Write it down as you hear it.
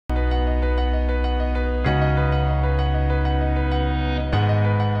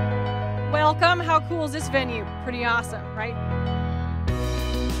welcome. How cool is this venue? Pretty awesome, right?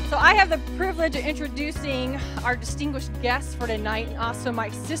 So I have the privilege of introducing our distinguished guests for tonight, and also my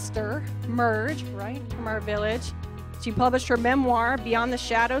sister, Merge, right, from our village. She published her memoir, Beyond the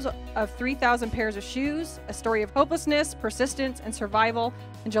Shadows of 3,000 Pairs of Shoes, a story of hopelessness, persistence, and survival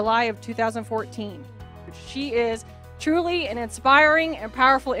in July of 2014. She is truly an inspiring and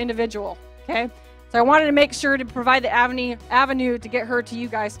powerful individual, okay? So I wanted to make sure to provide the avenue to get her to you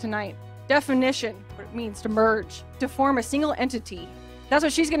guys tonight. Definition, what it means to merge, to form a single entity. That's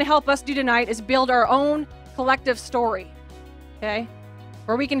what she's going to help us do tonight, is build our own collective story, okay?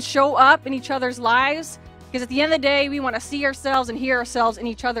 Where we can show up in each other's lives, because at the end of the day, we want to see ourselves and hear ourselves in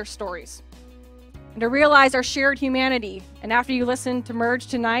each other's stories. And to realize our shared humanity. And after you listen to Merge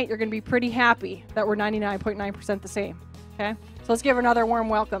tonight, you're going to be pretty happy that we're 99.9% the same, okay? So let's give her another warm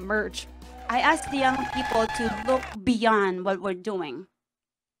welcome, Merge. I ask the young people to look beyond what we're doing.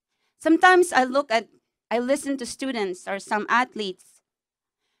 Sometimes I listen to students or some athletes,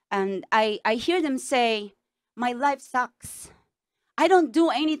 and I hear them say, my life sucks. I don't do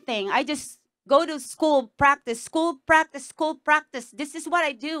anything. I just go to school, practice, school, practice, school, practice. This is what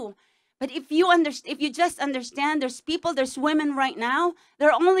I do. But if you just understand, there's women right now, there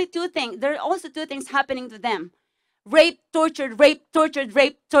are only two things. There are also two things happening to them. Rape, tortured, rape, tortured,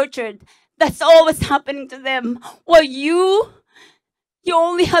 rape, tortured. That's all what's happening to them. Well, you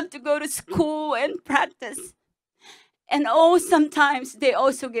only have to go to school and practice. And sometimes they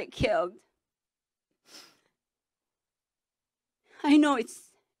also get killed. I know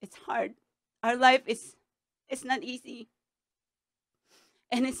it's hard. Our life is not easy.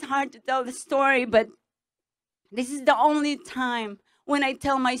 And it's hard to tell the story, but this is the only time when I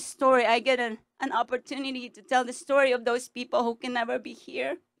tell my story, I get an opportunity to tell the story of those people who can never be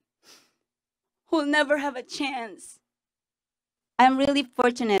here, who'll never have a chance. I'm really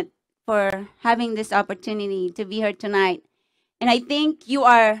fortunate for having this opportunity to be here tonight. And I think you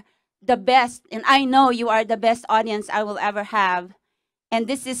are the best, and I know you are the best audience I will ever have. And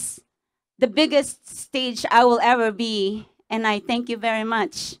this is the biggest stage I will ever be. And I thank you very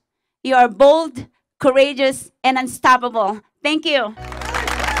much. You are bold, courageous, and unstoppable. Thank you.